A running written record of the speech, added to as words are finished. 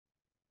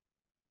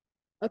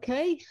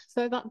Okay,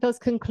 so that does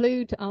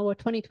conclude our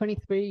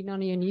 2023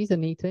 Nanny and User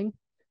meeting.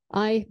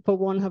 I, for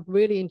one, have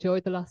really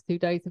enjoyed the last 2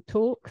 days of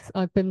talks.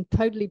 I've been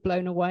totally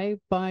blown away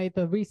by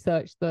the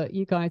research that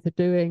you guys are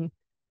doing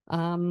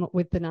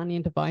with the Nanny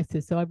and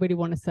devices. So I really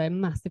want to say a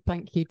massive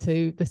thank you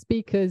to the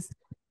speakers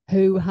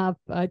who have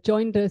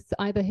joined us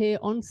either here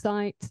on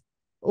site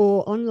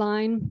or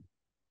online.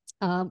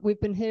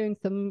 We've been hearing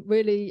some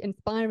really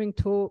inspiring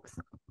talks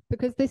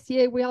because this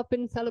year we have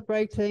been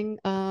celebrating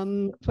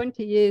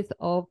 20 years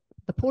of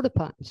the Porter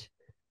Patch.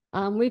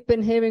 We've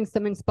been hearing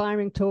some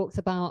inspiring talks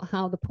about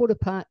how the Porter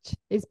Patch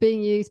is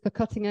being used for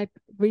cutting-edge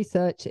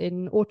research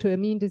in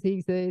autoimmune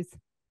diseases,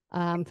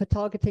 for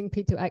targeting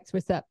P2X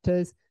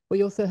receptors.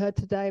 We also heard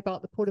today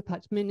about the Porter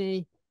Patch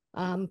Mini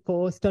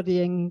for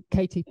studying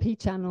KTP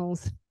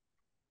channels.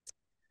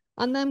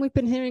 And then we've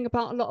been hearing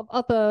about a lot of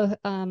other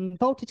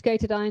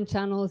voltage-gated ion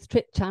channels,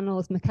 trip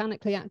channels,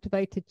 mechanically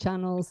activated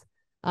channels,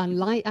 and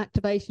light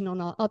activation on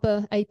our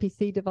other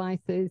APC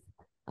devices,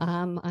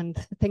 and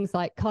things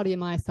like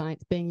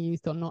cardiomyocytes being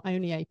used on not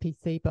only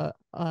APC, but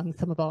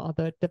some of our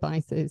other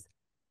devices.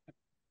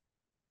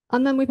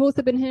 And then we've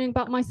also been hearing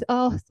about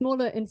our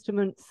smaller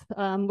instruments,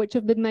 which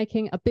have been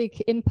making a big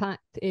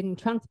impact in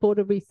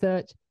transporter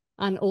research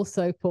and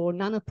also for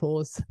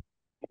nanopores.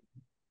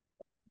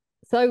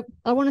 So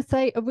I want to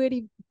say a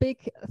really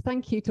big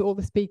thank you to all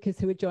the speakers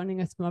who are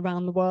joining us from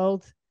around the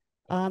world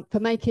for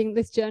making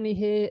this journey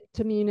here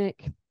to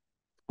Munich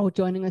or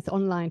joining us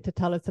online to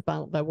tell us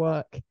about their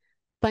work.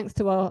 Thanks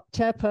to our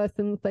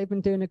chairpersons, they've been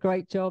doing a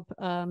great job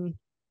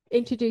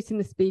introducing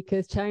the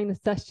speakers, chairing the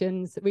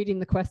sessions, reading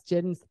the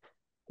questions.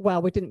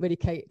 Well, we didn't really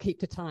keep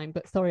to time,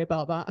 but sorry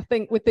about that. I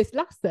think with this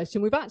last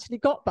session, we've actually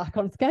got back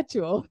on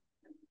schedule.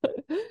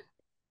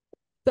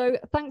 So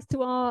thanks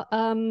to our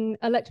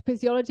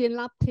electrophysiology and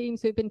lab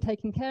teams who've been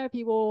taking care of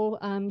you all,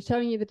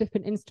 showing you the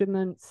different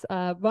instruments,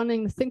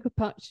 running the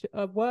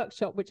SynchroPatch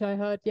workshop, which I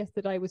heard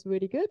yesterday was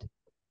really good.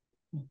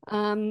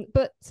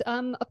 But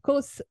of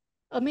course,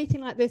 a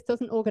meeting like this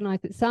doesn't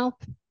organize itself.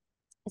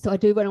 So I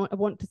do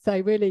want to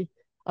say really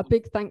a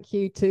big thank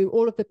you to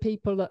all of the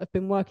people that have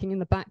been working in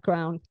the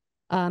background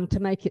to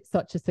make it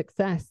such a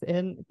success,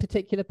 in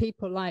particular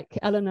people like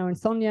Eleanor and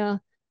Sonia,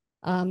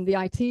 the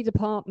IT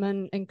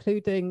department,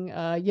 including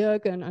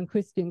Jürgen and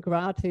Christian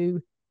Grad,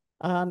 who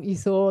you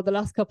saw the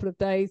last couple of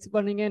days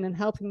running in and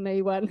helping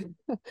me when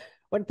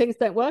when things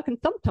don't work. And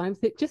sometimes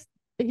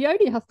he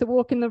only has to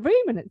walk in the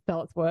room and it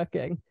starts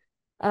working.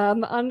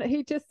 And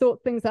he just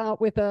sorts things out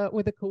with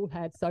a cool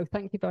head. So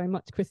thank you very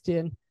much,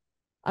 Christian.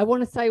 I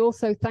want to say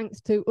also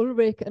thanks to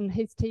Ulrich and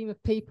his team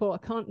of people. I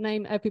can't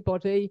name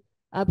everybody,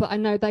 but I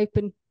know they've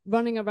been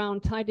running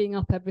around tidying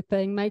up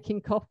everything,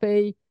 making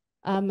coffee.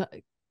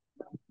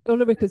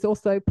 Ulrich was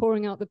also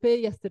pouring out the beer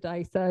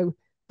yesterday. So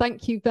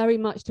thank you very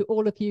much to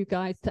all of you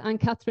guys, to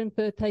Anne-Catherine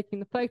for taking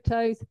the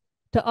photos,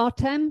 to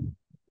Artem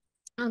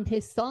and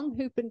his son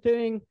who've been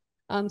doing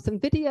some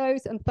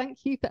videos, and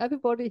thank you to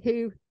everybody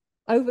who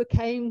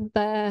overcame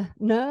their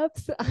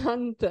nerves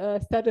and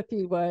said a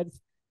few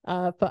words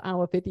for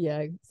our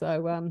video.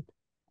 So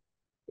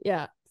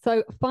yeah.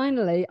 So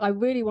finally, I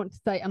really want to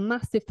say a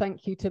massive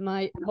thank you to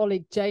my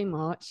colleague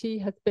Jamar. She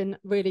has been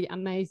really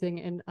amazing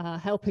in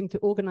helping to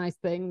organize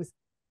things,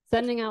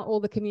 sending out all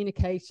the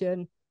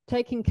communication,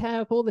 taking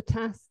care of all the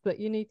tasks that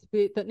need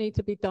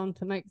to be done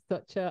to make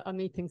such a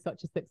meeting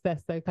such a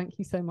success. So thank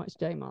you so much,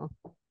 Jamar.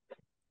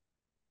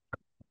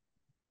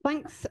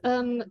 Thanks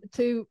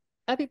to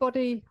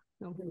everybody.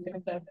 Oh,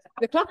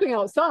 they're clapping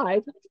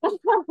outside.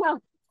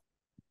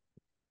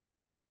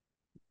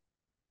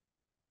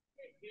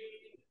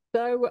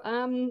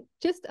 So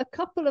just a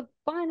couple of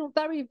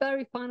very,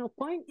 very final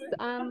points.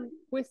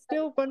 We're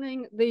still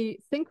running the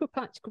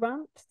SynchroPatch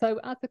grant. So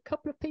as a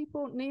couple of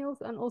people, Niels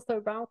and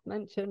also Ralph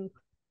mentioned,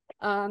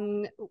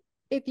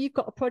 if you've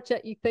got a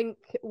project you think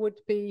would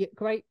be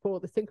great for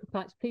the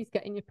SynchroPatch, please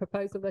get in your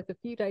proposal. There's a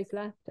few days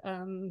left.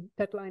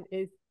 Deadline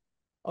is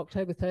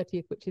October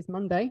 30th, which is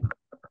Monday.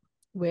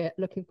 We're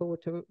looking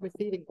forward to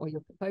receiving all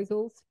your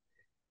proposals.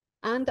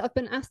 And I've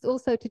been asked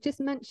also to just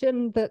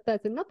mention that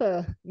there's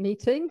another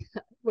meeting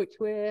which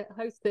we're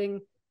hosting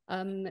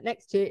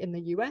next year in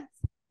the US,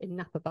 in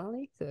Napa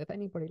Valley. So if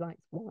anybody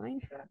likes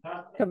wine,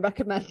 can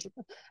recommend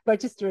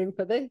registering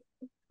for this.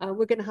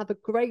 We're going to have a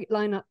great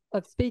lineup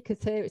of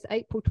speakers here. It's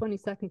April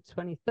 22nd to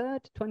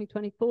 23rd,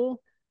 2024.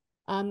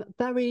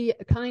 Very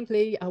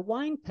kindly, a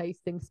wine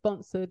tasting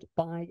sponsored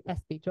by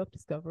SB Drug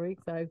Discovery.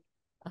 So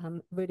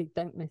really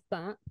don't miss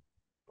that.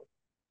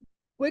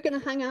 We're going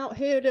to hang out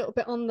here a little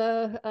bit on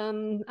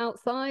the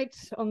outside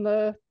on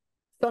the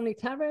sunny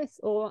terrace,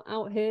 or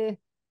out here.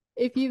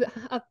 If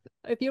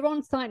you're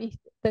on site and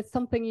there's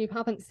something you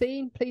haven't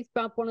seen, please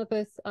grab one of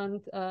us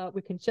and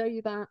we can show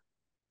you that.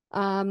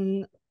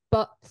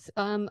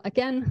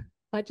 Again,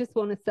 I just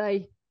want to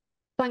say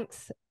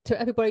thanks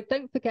to everybody.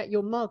 Don't forget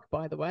your mug,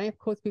 by the way. Of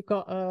course, we've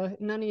got a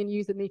Nanny and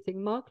User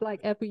meeting mug like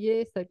every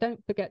year, so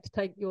don't forget to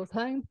take yours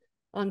home.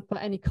 And for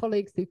any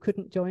colleagues who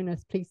couldn't join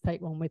us, please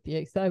take one with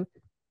you. So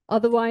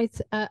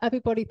Otherwise,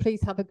 everybody,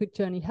 please have a good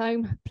journey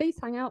home. Please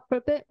hang out for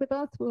a bit with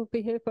us. We'll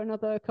be here for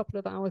another couple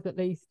of hours at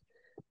least.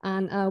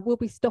 And we'll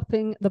be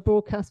stopping the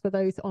broadcast for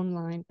those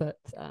online, but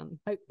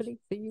hopefully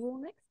see you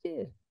all next time.